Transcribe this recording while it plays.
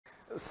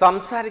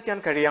സംസാരിക്കാൻ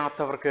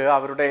കഴിയാത്തവർക്ക്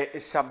അവരുടെ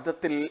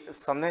ശബ്ദത്തിൽ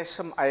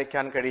സന്ദേശം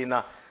അയക്കാൻ കഴിയുന്ന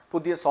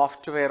പുതിയ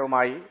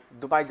സോഫ്റ്റ്വെയറുമായി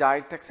ദുബായ്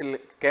ജൈടെക്സിൽ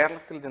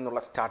കേരളത്തിൽ നിന്നുള്ള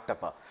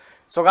സ്റ്റാർട്ടപ്പ്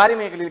സ്വകാര്യ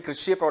മേഖലയിൽ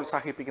കൃഷിയെ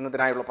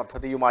പ്രോത്സാഹിപ്പിക്കുന്നതിനായുള്ള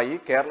പദ്ധതിയുമായി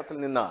കേരളത്തിൽ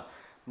നിന്ന്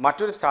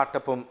മറ്റൊരു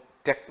സ്റ്റാർട്ടപ്പും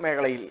ടെക്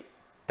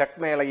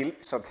മേളയിൽ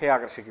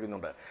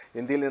ശ്രദ്ധയാകർഷിക്കുന്നുണ്ട്.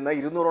 ഇന്ത്യയിൽ നിന്ന്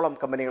 200ഓളം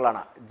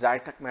കമ്പനികളാണ്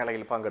ജൈടെക്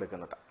മേളയിൽ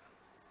പങ്കെടുക്കുന്നത്.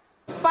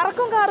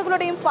 പറക്കും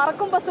കാറുകളുടെയും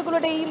പറക്കും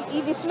ബസ്സുകളുടെയും ഈ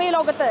വിസ്മയ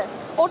ലോകത്ത്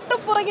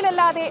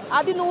ഒട്ടുപുറകിലല്ലാതെ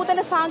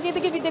അതിനൂതന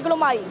സാങ്കേതിക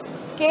വിദ്യകളുമായി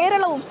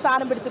കേരളവും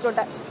സ്ഥാനം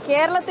പിടിച്ചിട്ടുണ്ട്.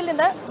 കേരളത്തിൽ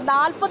നിന്ന്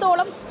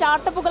 40ഓളം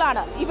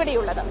സ്റ്റാർട്ടപ്പുകളാണ്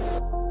ഇവിടെയുള്ളത്.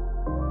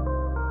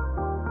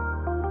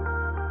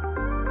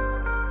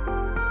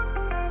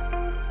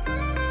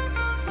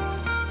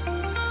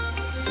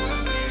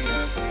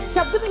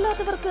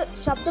 ശബ്ദമില്ലാത്തവർക്ക്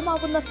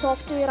ശബ്ദമാകുന്ന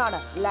സോഫ്റ്റ്വെയറാണ്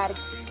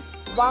ലാരിക്സ്.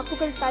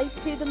 വാക്കുകൾ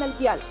ടൈപ്പ് ചെയ്ത്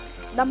നൽകിയാൽ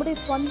നമ്മുടെ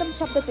സ്വന്തം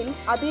ശബ്ദത്തിൽ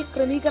അതേ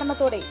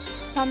ക്രമീകരണത്തോടെ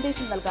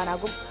സന്ദേശം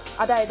നൽകാനാകും.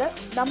 അതായത്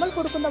നമ്മൾ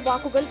കൊടുക്കുന്ന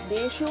വാക്കുകൾ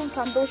ദേഷ്യവും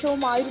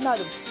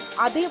സന്തോഷവുമായിരുന്നാലും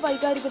അതേ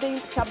വൈകാരികതയിൽ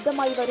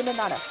ശബ്ദമായി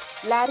വരുമെന്നാണ്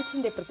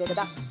ലാരിക്സിന്റെ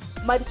പ്രത്യേകത.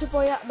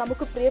 മരിച്ചുപോയ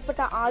നമുക്ക്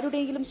പ്രിയപ്പെട്ട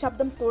ആരുടെയെങ്കിലും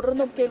ശബ്ദം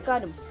തുടർന്നും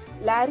കേൾക്കാനും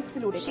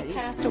ലാരിക്സിലൂടെ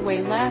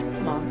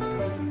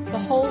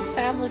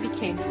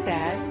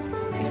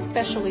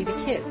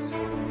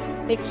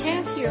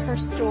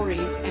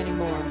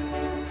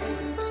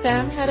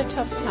Sam had a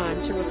tough time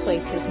to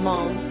replace his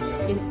mom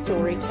in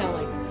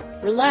storytelling.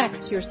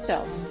 Relax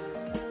yourself.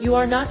 You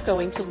are not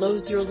going to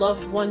lose your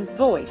loved one's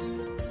voice.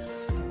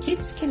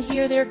 Kids can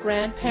hear their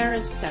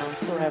grandparents' sound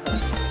forever.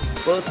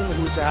 Person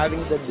who's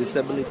having the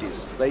disabilities,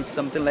 right,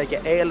 something like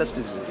an ALS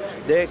disease,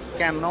 they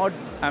cannot,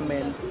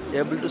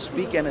 able to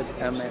speak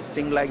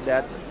anything like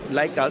that,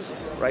 like us,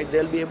 right?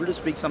 They'll be able to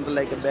speak something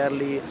like a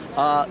barely,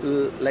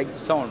 like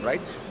the sound,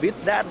 right? With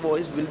that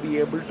voice, we'll be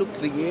able to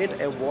create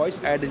a voice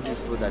identity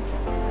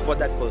for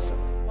that person.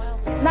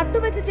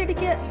 നട്ടുവെച്ച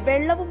ചെടിക്ക്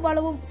വെള്ളവും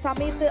വളവും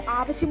സമയത്ത്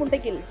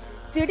ആവശ്യമുണ്ടെങ്കിൽ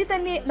ചെടി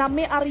തന്നെ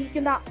നമ്മെ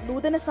അറിയിക്കുന്ന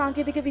നൂതന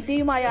സാങ്കേതിക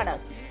വിദ്യയുമായാണ്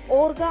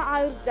ഓർഗ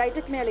ആയുർ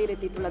ജൈടെക് മേളയിൽ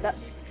എത്തിയിട്ടുള്ളത്.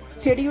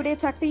 ചെടിയുടെ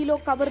ചട്ടിയിലോ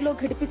കവറിലോ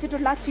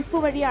ഘടിപ്പിച്ചിട്ടുള്ള ചിപ്പ്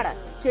വഴിയാണ്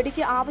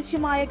ചെടിക്ക്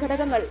ആവശ്യമായ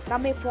ഘടകങ്ങൾ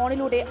നമ്മെ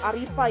ഫോണിലൂടെ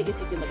അറിയിപ്പായി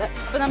എത്തിക്കുന്നത്.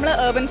 അപ്പോൾ നമ്മൾ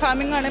urban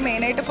farming ആണ്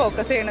മെയിനായിട്ട്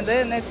ഫോക്കസ് ചെയ്യുന്നത്.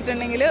 എന്ന്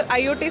വെച്ചിട്ടുണ്ടെങ്കിൽ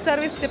IoT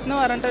സർവീസ് ചിപ്പ് എന്ന്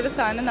പറഞ്ഞിട്ടൊരു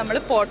സാധനം നമ്മൾ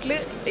പോട്ടിൽ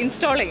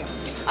ഇൻസ്റ്റാൾ ചെയ്യും.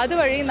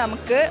 അതുവഴി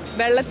നമുക്ക്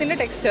വെള്ളത്തിൻ്റെ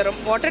ടെക്സ്ചറും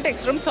വാട്ടർ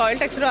ടെക്സ്ചറും സോയിൽ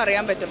ടെക്സ്ചറും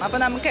അറിയാൻ പറ്റും. അപ്പോൾ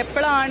നമുക്ക്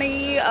എപ്പോഴാണ്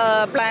ഈ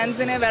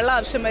പ്ലാന്റ്സിന് വെള്ളം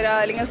ആവശ്യം വരിക,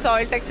 അല്ലെങ്കിൽ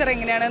സോയിൽ ടെക്സ്ചർ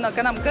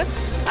എങ്ങനെയാണെന്നൊക്കെ നമുക്ക്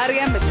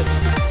അറിയാൻ പറ്റും.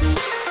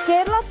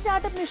 കേരള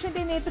സ്റ്റാർട്ടപ്പ്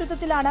മിഷന്റെ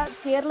നേതൃത്വത്തിലാണ്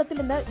കേരളത്തിൽ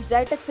നിന്ന്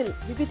ജൈടെക്സിൽ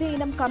വിവിധ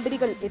ഇനം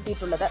കമ്പനികൾ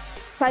എത്തിയിട്ടുള്ളത്.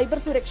 സൈബർ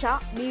സുരക്ഷ,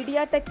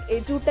 media tech,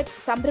 edtech,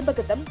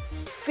 സംരംഭകത്വം,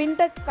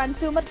 fintech,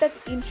 consumer tech,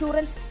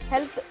 insurance,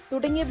 health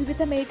തുടങ്ങിയ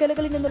വിവിധ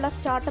മേഖലകളിൽ നിന്നുള്ള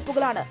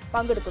സ്റ്റാർട്ടപ്പുകളാണ്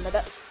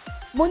പങ്കെടുക്കുന്നത്.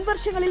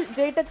 മുൻവർഷങ്ങളിൽ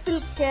ജൈടെക്സിൽ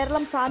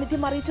കേരളം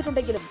സാന്നിധ്യം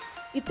അറിയിച്ചിട്ടുണ്ടെങ്കിലും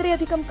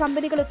ഇത്രയധികം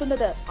കമ്പനികൾ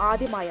എത്തുന്നത്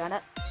ആദ്യമായാണ്.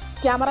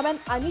 ക്യാമറമാൻ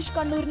അനീഷ്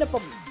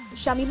കണ്ണൂരിനൊപ്പം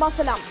ഷമീമ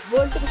സലാം,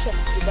 വേൾഡ് വിഷൻ,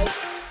 ദുബായ്.